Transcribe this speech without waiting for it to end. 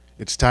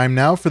It's time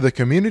now for the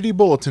Community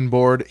Bulletin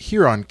Board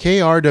here on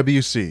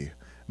KRWC.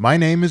 My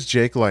name is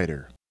Jake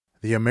Leiter.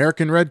 The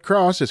American Red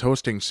Cross is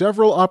hosting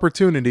several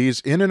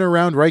opportunities in and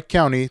around Wright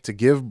County to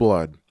give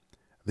blood.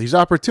 These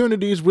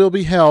opportunities will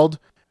be held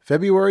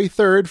February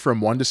 3rd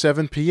from 1 to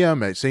 7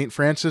 p.m. at St.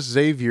 Francis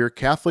Xavier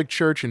Catholic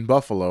Church in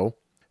Buffalo,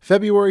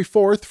 February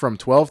 4th from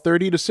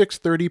 12:30 to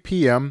 6:30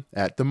 p.m.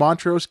 at the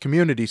Montrose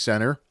Community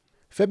Center,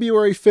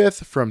 February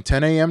 5th from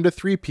 10 a.m. to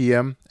 3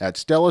 p.m. at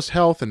Stellus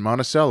Health in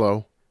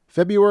Monticello,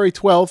 February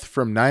 12th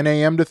from 9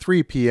 a.m. to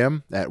 3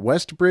 p.m. at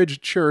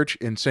Westbridge Church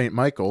in St.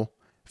 Michael,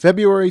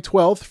 February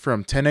 12th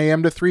from 10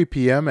 a.m. to 3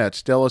 p.m. at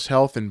Stellus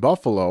Health in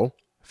Buffalo,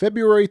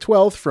 February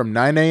 12th from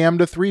 9 a.m.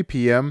 to 3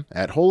 p.m.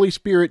 at Holy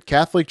Spirit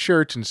Catholic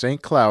Church in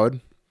St.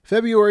 Cloud,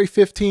 February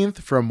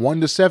 15th from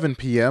 1 to 7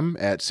 p.m.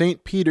 at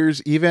St.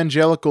 Peter's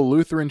Evangelical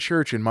Lutheran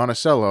Church in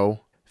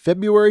Monticello,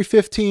 February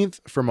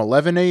 15th from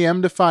 11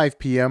 a.m. to 5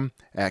 p.m.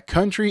 at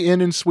Country Inn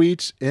and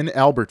Suites in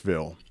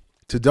Albertville.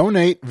 To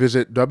donate,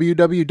 visit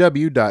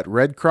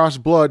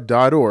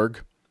www.redcrossblood.org,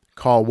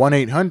 call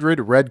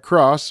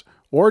 1-800-RED-CROSS,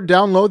 or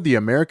download the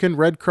American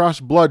Red Cross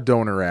Blood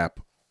Donor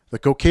app. The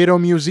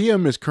Cokato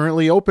Museum is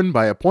currently open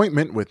by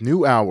appointment with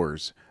new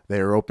hours.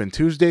 They are open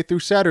Tuesday through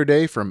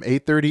Saturday from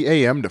 8:30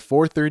 a.m. to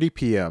 4:30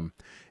 p.m.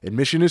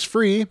 Admission is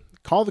free.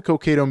 Call the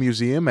Cokato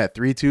Museum at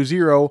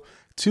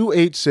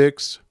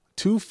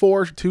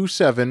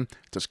 320-286-2427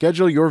 to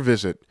schedule your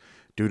visit.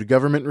 Due to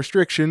government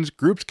restrictions,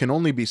 groups can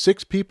only be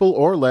 6 people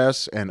or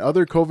less, and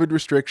other COVID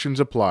restrictions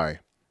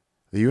apply.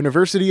 The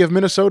University of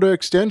Minnesota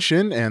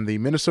Extension and the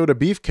Minnesota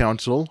Beef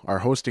Council are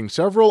hosting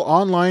several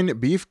online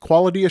beef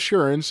quality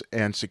assurance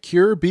and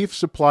secure beef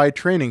supply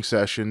training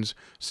sessions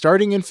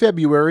starting in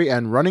February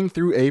and running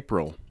through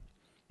April.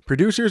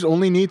 Producers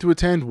only need to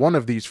attend one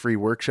of these free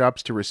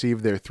workshops to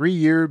receive their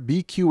 3-year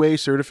BQA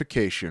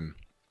certification.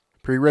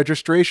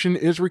 Pre-registration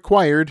is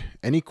required.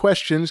 Any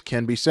questions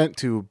can be sent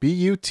to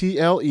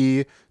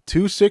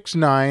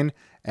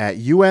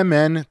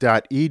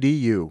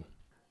butle269@umn.edu.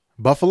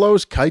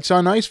 Buffalo's Kites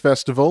on Ice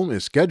Festival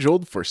is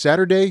scheduled for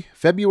Saturday,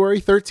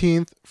 February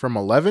 13th from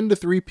 11 to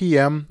 3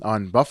 p.m.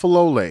 on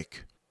Buffalo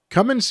Lake.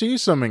 Come and see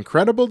some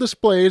incredible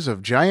displays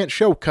of giant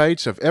show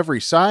kites of every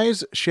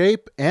size,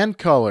 shape, and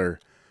color.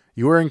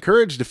 You are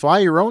encouraged to fly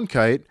your own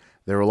kite.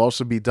 There will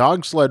also be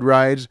dog sled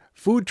rides,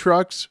 food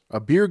trucks, a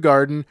beer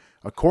garden,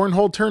 a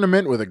cornhole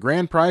tournament with a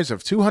grand prize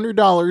of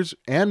 $200,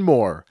 and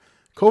more.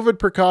 COVID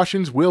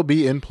precautions will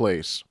be in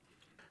place.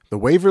 The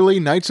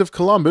Waverly Knights of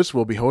Columbus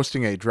will be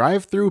hosting a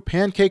drive-through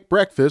pancake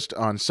breakfast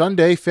on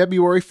Sunday,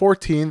 February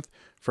 14th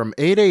from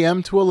 8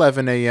 a.m. to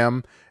 11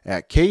 a.m.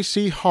 at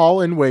KC Hall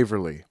in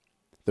Waverly.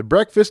 The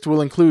breakfast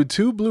will include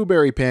 2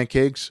 blueberry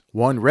pancakes,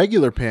 1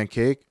 regular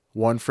pancake,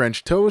 1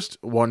 French toast,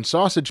 1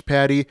 sausage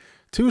patty,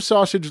 2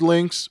 sausage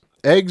links,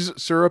 eggs,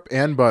 syrup,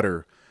 and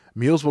butter.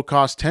 Meals will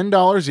cost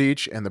 $10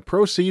 each, and the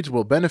proceeds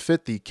will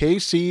benefit the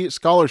KC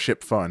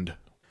Scholarship Fund.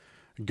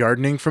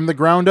 Gardening from the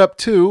Ground Up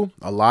 2,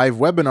 a live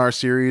webinar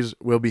series,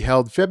 will be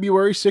held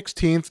February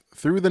 16th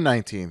through the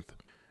 19th.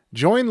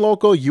 Join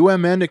local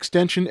UMN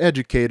Extension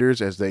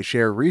educators as they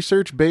share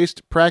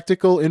research-based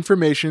practical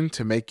information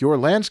to make your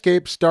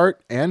landscape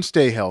start and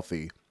stay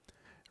healthy.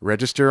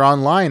 Register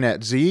online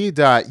at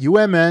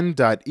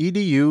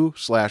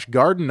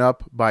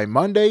z.umn.edu/gardenup by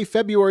Monday,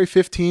 February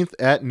 15th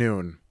at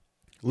noon.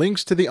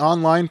 Links to the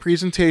online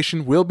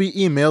presentation will be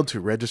emailed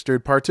to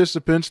registered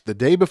participants the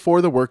day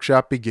before the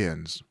workshop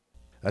begins.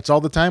 That's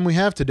all the time we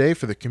have today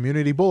for the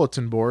Community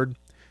Bulletin Board.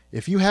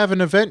 If you have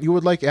an event you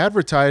would like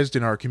advertised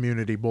in our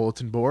Community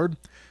Bulletin Board,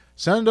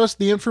 send us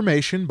the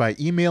information by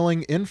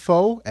emailing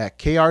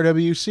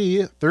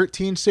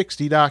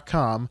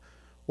info@krwc1360.com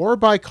or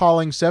by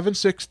calling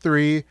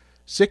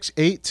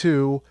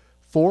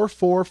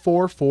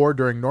 763-682-4444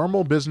 during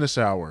normal business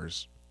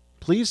hours.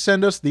 Please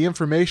send us the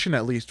information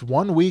at least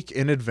 1 week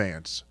in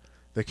advance.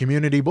 The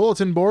Community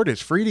Bulletin Board is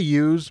free to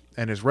use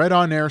and is read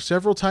on air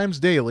several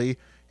times daily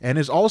and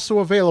is also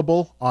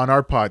available on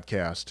our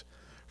podcast.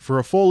 For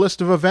a full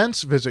list of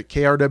events, visit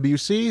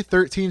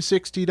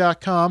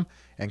krwc1360.com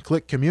and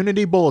click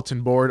Community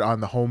Bulletin Board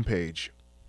on the homepage.